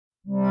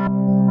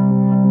Welcome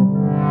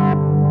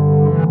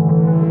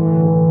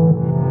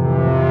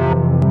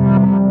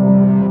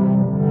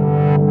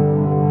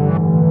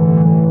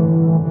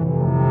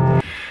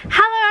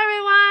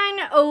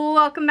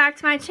back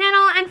to my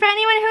channel, and for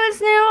anyone who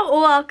is new,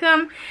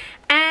 welcome,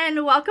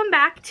 and welcome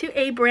back to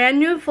a brand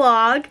new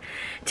vlog.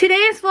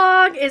 Today's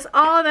vlog is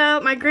all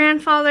about my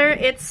grandfather.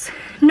 It's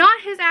not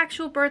his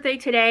actual birthday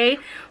today,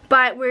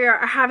 but we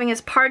are having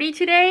his party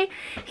today.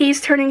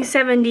 He's turning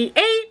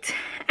 78,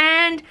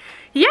 and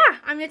yeah,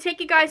 I'm gonna take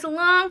you guys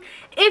along.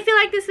 If you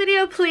like this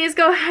video, please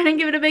go ahead and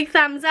give it a big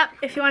thumbs up.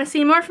 If you want to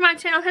see more from my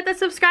channel, hit the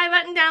subscribe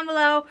button down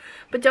below,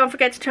 but don't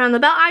forget to turn on the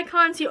bell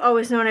icon so you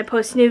always know when I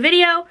post a new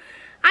video.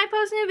 I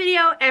post a new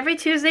video every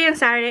Tuesday and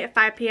Saturday at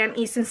 5 p.m.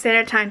 Eastern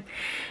Standard Time.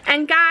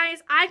 And guys,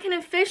 I can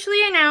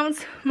officially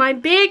announce my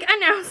big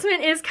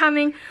announcement is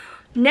coming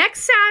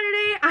next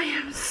Saturday. I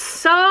am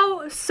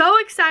so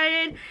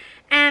excited,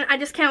 and I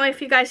just can't wait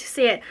for you guys to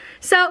see it.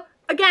 So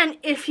again,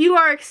 if you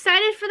are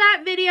excited for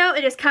that video,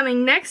 it is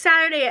coming next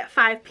Saturday at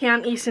 5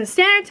 p.m. Eastern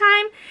Standard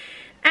Time.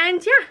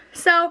 And yeah,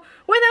 so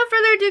without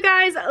further ado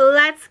guys,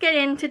 let's get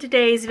into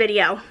today's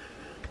video.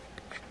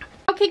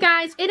 Okay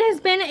guys, it has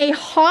been a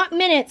hot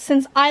minute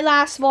since I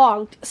last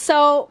vlogged.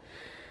 So,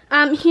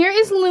 here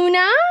is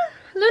Luna.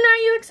 Luna, are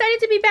you excited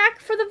to be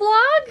back for the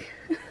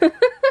vlog?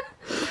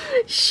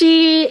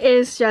 She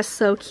is just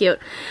so cute.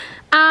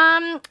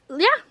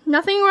 Yeah,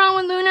 nothing wrong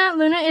with Luna.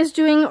 Luna is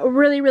doing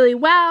really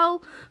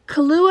well.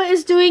 Kahlua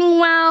is doing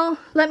well.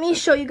 Let me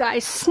show you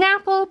guys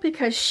Snapple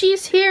because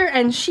she's here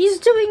and she's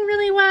doing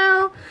really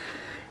well.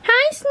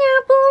 Hi,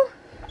 Snapple.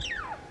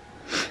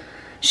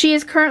 She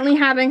is currently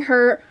having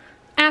her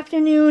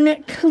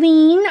afternoon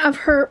clean of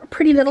her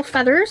pretty little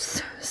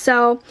feathers.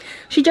 So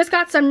she just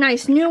got some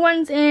nice new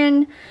ones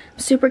in. I'm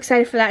super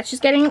excited for that. She's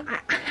getting, I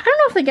don't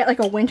know if they get like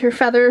a winter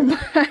feather,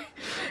 but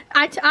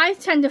I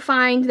tend to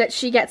find that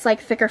she gets like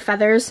thicker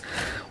feathers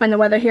when the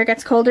weather here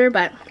gets colder.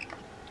 But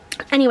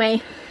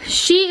anyway,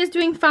 she is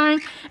doing fine.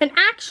 And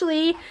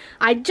actually,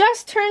 I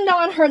just turned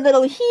on her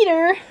little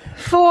heater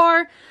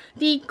for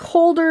the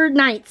colder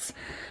nights.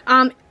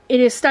 It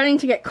is starting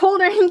to get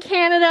colder in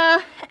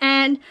Canada,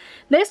 and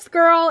this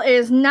girl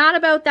is not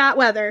about that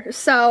weather.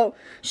 So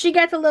she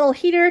gets a little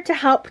heater to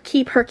help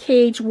keep her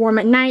cage warm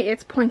at night.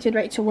 It's pointed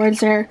right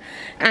towards her,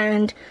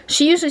 and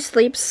she usually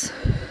sleeps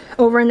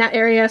over in that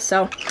area.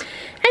 So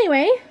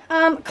anyway,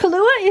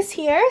 Kahlua is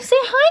here. Say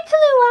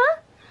hi,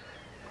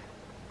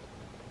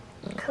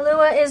 Kahlua.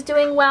 Kahlua is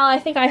doing well. I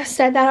think I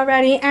said that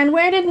already. And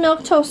where did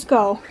Milquetoast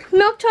go?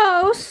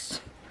 Milquetoast.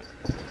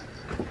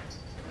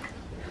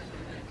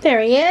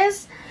 There he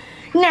is.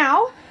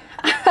 Now,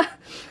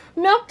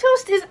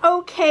 Milquetoast is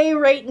okay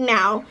right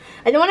now.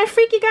 I don't want to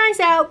freak you guys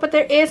out, but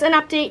there is an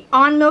update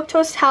on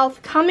Milquetoast's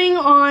health coming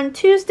on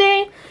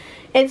Tuesday.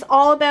 It's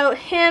all about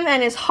him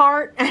and his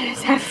heart and his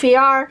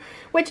FVR,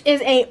 which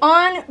is an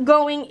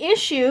ongoing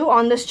issue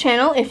on this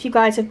channel if you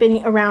guys have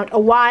been around a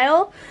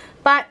while.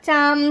 But,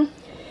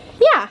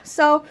 yeah,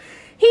 so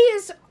he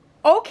is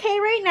okay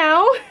right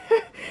now.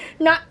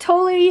 not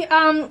totally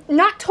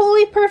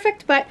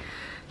perfect, but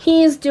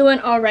he's doing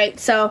all right.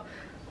 So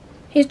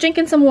he's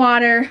drinking some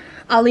water.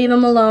 I'll leave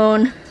him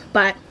alone,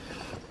 but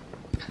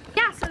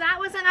yeah, so that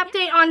was an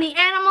update on the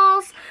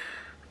animals.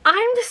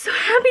 I'm just so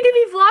happy to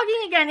be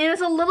vlogging again. It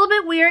is a little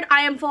bit weird.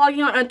 I am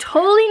vlogging on a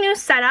totally new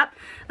setup.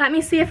 Let me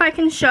see if I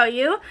can show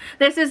you.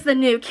 This is the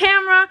new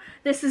camera.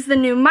 This is the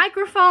new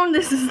microphone.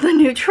 This is the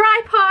new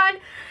tripod.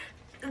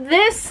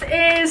 This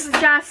is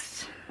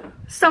just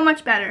so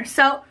much better.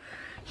 So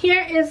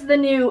here is the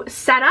new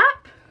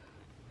setup.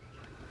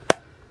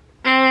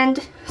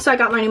 And so I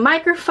got my new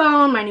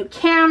microphone, my new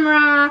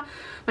camera,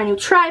 my new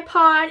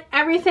tripod.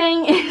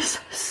 Everything is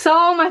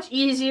so much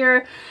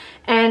easier,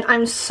 and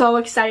I'm so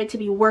excited to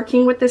be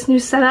working with this new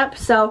setup.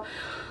 So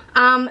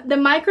the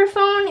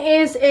microphone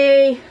is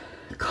a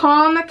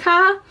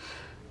Comica,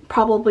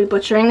 probably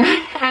butchering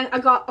that, and I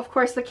got, of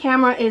course, the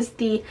camera is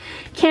the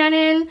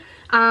Canon,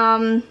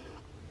 and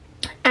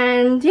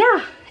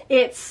yeah,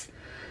 it's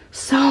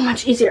so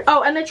much easier.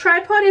 Oh, and the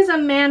tripod is a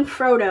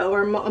Manfrotto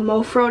or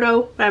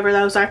Mofrotto, whatever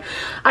those are.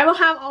 I will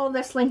have all of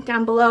this linked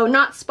down below.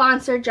 Not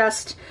sponsored,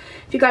 just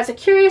if you guys are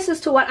curious as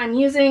to what I'm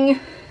using,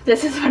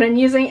 this is what I'm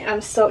using. I'm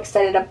so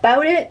excited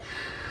about it.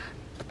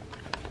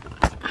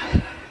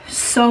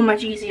 So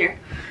much easier.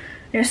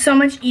 It's so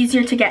much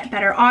easier to get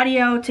better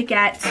audio, to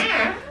get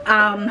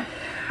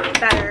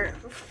better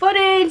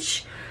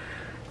footage.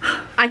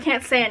 I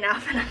can't say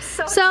enough, and I'm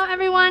so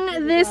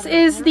everyone, this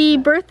is the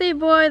birthday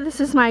boy.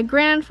 This is my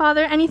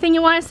grandfather. Anything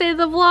you want to say to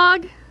the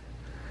vlog?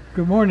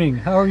 Good morning.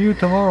 How are you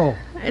tomorrow?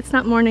 It's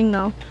not morning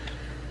though.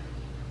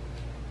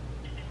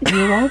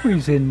 You're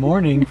always in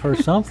mourning for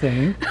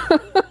something.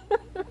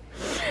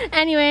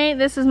 Anyway,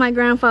 this is my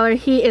grandfather.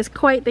 He is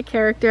quite the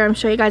character. I'm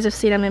sure you guys have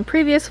seen him in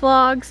previous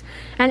vlogs.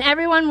 And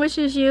everyone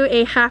wishes you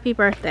a happy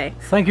birthday.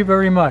 Thank you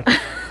very much.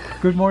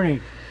 Good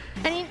morning.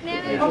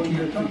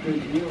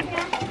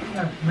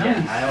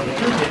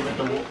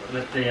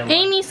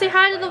 Amy, say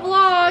hi to the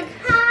vlog.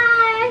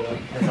 Hi.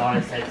 That's all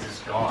I said, it's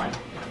just gone.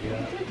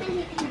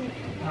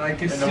 I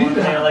can And see the ones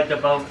that are that. like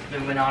above the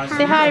bananas.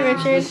 Say hi,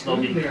 Richard.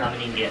 Slowly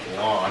becoming and get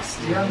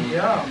lost. Yeah,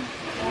 yeah.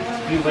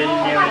 We went in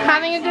there.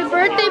 Having a good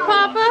birthday,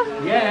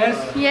 Papa?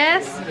 Yes.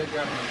 Yes?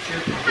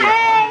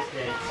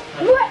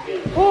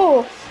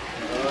 Oh.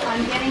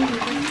 I'm getting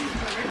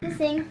to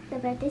sing the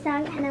birthday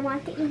song and I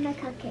want to eat my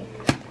cupcake.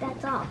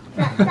 That's all.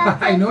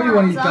 I know you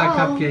want to eat that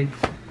cupcake.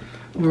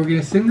 We're going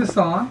to sing the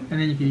song and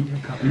then you can eat your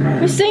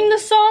cupcake. We sing the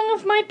song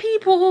of my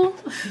people.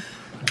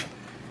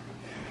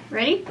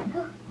 Ready?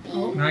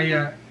 Not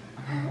yet.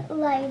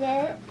 Light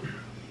it.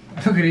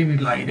 Look at Amy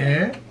light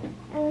it.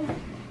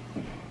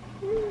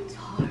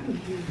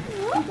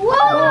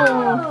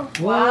 Whoa!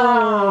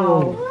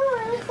 Whoa.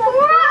 It's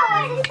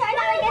kind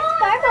of like a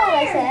sparkle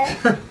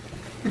with it.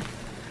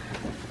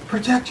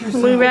 Protect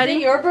yourself. We ready?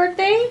 Your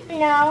birthday?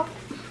 No.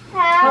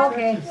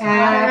 Okay.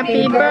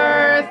 Happy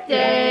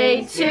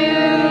birthday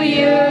to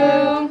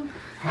you.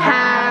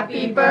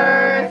 Happy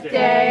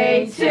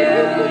birthday to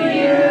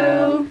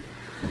you.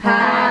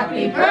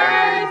 Happy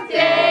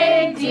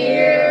birthday,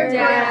 dear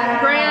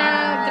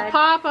Dad.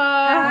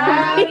 Papa.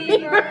 Happy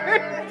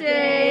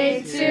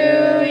birthday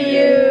to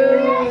you.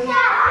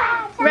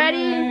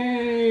 Ready?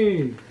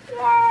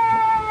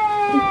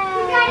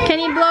 Hey! Can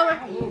you blow it?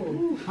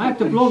 I have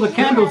to blow the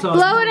candles out.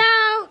 Blow it out.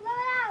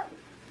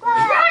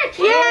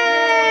 Yay!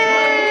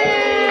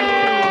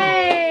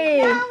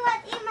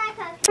 Let's eat my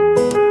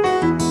cupcake.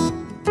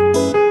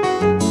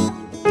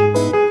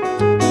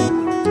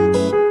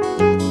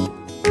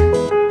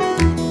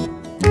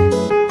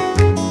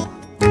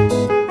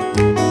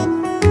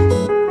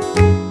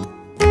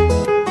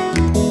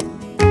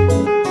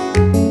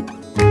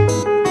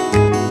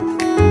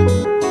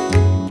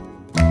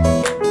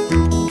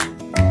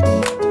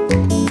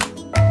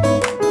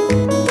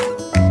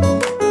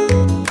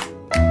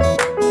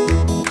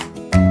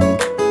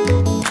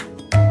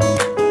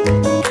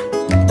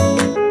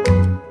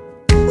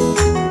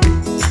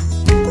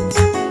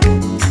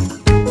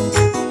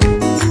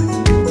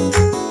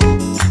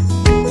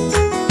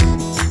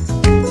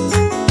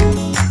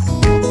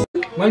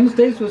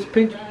 Wednesdays was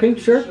pink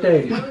shirt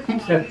day.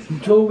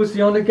 Joe was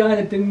the only guy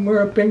that didn't wear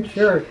a pink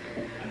shirt.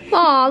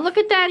 Aw, look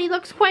at that. He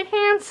looks quite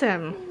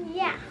handsome.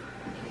 Yeah.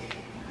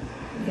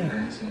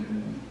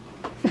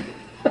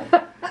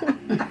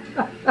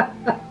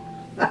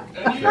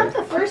 Not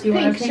the first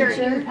pink shirt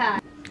you've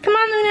had. Come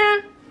on,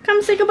 Luna.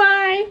 Come say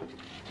goodbye.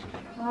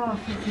 Oh,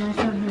 it's nice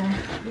out here.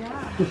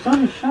 The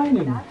sun is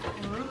shining.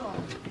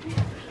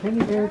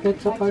 Penny Bear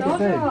gets up out of Don't know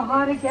bed. how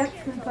hot it gets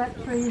since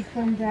that tree's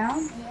come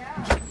down.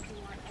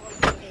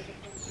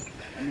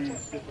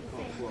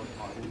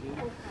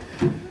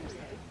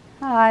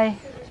 Hi.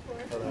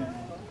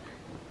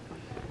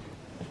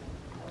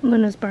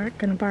 Luna's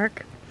gonna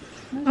bark.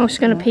 Oh, she's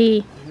gonna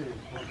pee.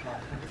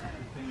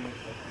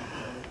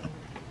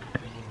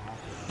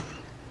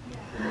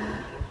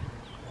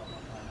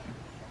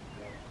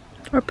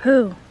 Or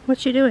poo.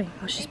 What's she doing?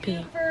 Oh, she's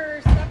peeing.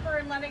 For supper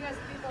and letting us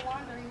do the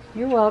laundry.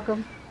 You're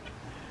welcome.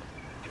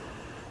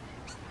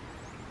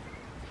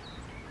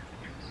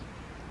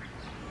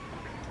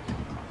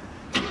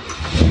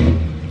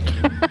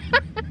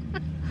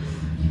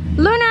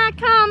 Luna,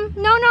 come!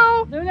 No,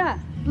 no! Luna!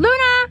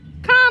 Luna,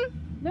 come!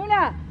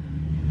 Luna!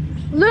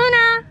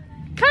 Luna,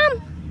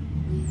 come!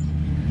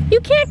 You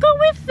can't go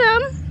with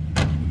them!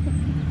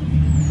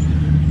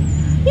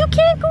 You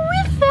can't go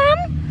with them!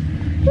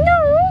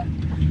 No!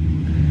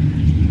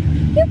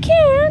 You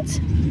can't!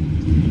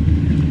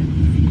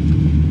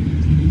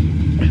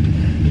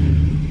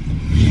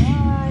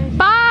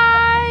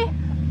 Bye!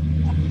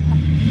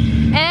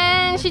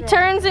 And she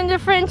turns into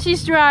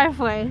Frenchie's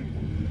driveway.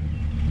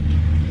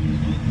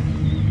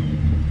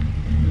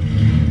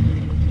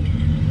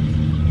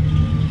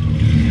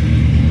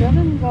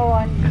 Doesn't go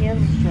on his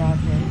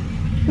driveway.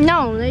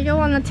 No, they go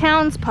on the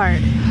town's part.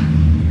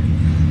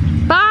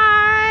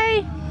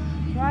 Bye!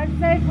 Drive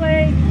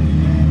safely.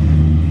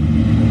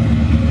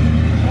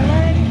 Don't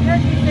let any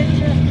turkeys hit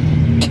you.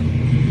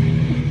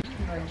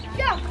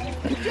 Jump!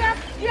 Jump!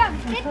 Jump!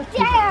 Get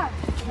down!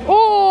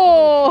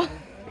 Oh!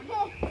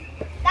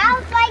 That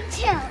was like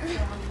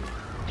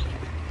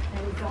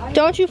two.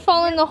 Don't you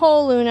fall in the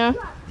hole, Luna.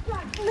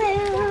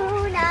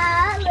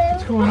 Luna,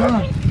 What's going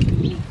on?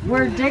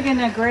 We're digging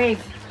a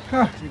grave.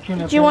 Huh.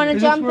 Do you want to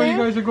Is jump this where in?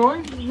 you guys are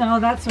going? No,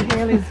 that's where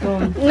Haley's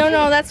going.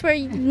 No, that's where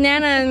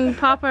Nana and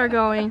Papa are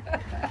going.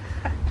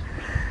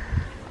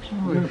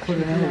 We're gonna put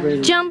an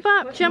elevator. Jump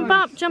up, jump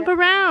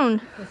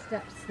around. The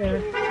steps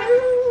there. No.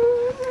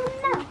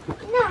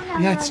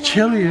 Yeah, it's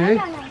chilly, eh?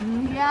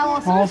 Yeah,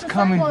 well, Fall's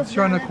coming. It's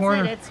around the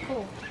corner. It's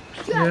cool.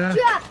 Yeah.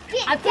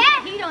 I put the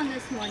Heat on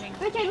this morning.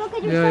 Richard, look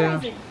at your Yeah,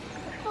 size.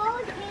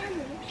 Hold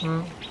handy.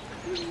 Well,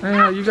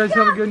 anyhow, you guys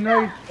have a good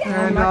night,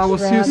 and we'll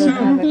see you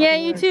soon. Yeah,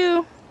 you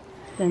too.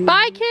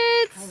 Bye,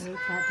 kids.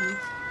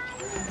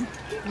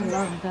 I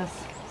love this.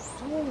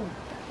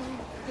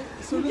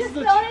 So this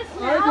is I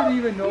didn't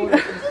even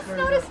notice. Just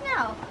notice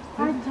now.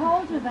 I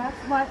told you that's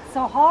what's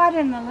so hot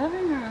in the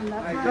living room.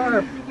 That's I why got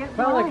it. you get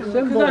Felt like a warm.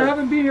 symbol. Because I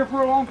haven't been here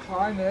for a long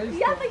time, eh?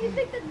 Yeah, but you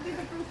think that'd be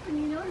the first thing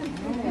you notice.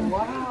 Oh,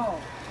 wow.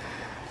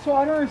 So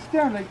I don't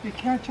understand. Like they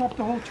can't chop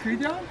the whole tree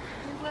down?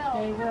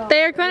 They will.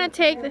 They're going to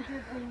take the...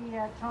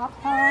 The top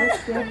part.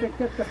 They have to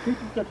get the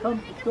people to come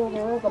to show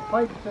all the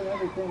pipes and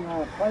everything,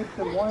 pipes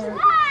and wires,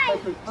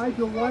 like there's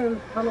hydro wires,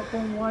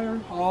 telephone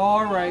wires,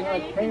 All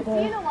right.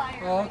 cables,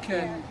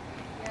 Okay.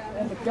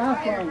 and the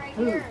gas lines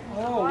too.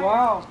 Oh,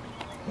 wow.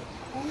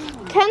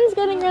 Ken's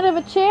getting rid of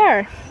a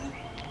chair.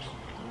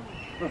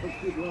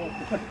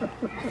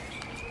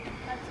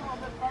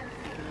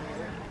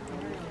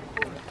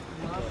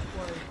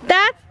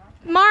 That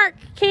mark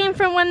came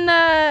from when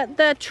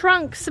the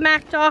trunk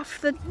smacked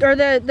off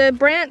the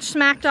branch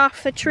smacked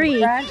off the tree.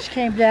 Branch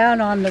came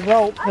down on the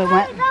rope and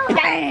went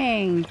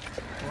bang.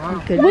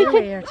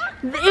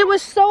 It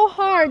was so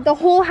hard, the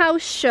whole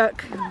house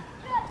shook.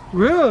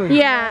 Really?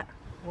 Yeah.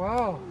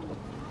 Wow.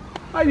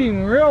 I didn't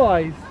even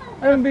realize.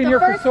 I haven't been here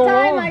for so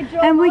long.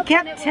 And we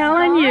kept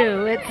telling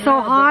you it's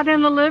so hot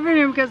in the living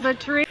room because the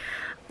tree.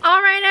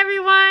 Alright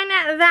everyone,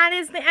 that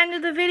is the end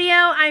of the video.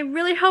 I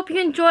really hope you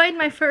enjoyed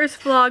my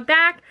first vlog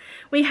back.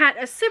 We had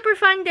a super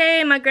fun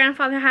day. My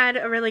grandfather had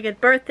a really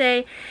good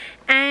birthday.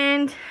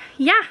 And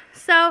yeah,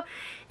 so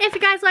if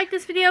you guys like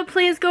this video,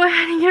 please go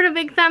ahead and give it a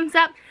big thumbs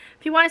up.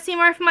 If you want to see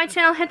more from my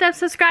channel, hit that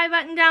subscribe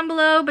button down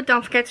below. But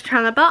don't forget to turn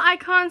on the bell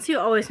icon so you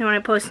always know when I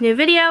post a new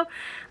video.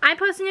 I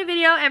post a new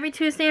video every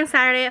Tuesday and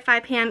Saturday at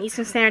 5 p.m.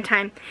 Eastern Standard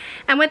Time.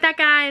 And with that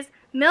guys,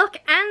 Milk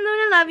and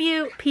Luna love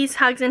you. Peace,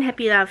 hugs, and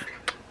hippie love.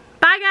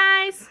 Bye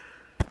guys!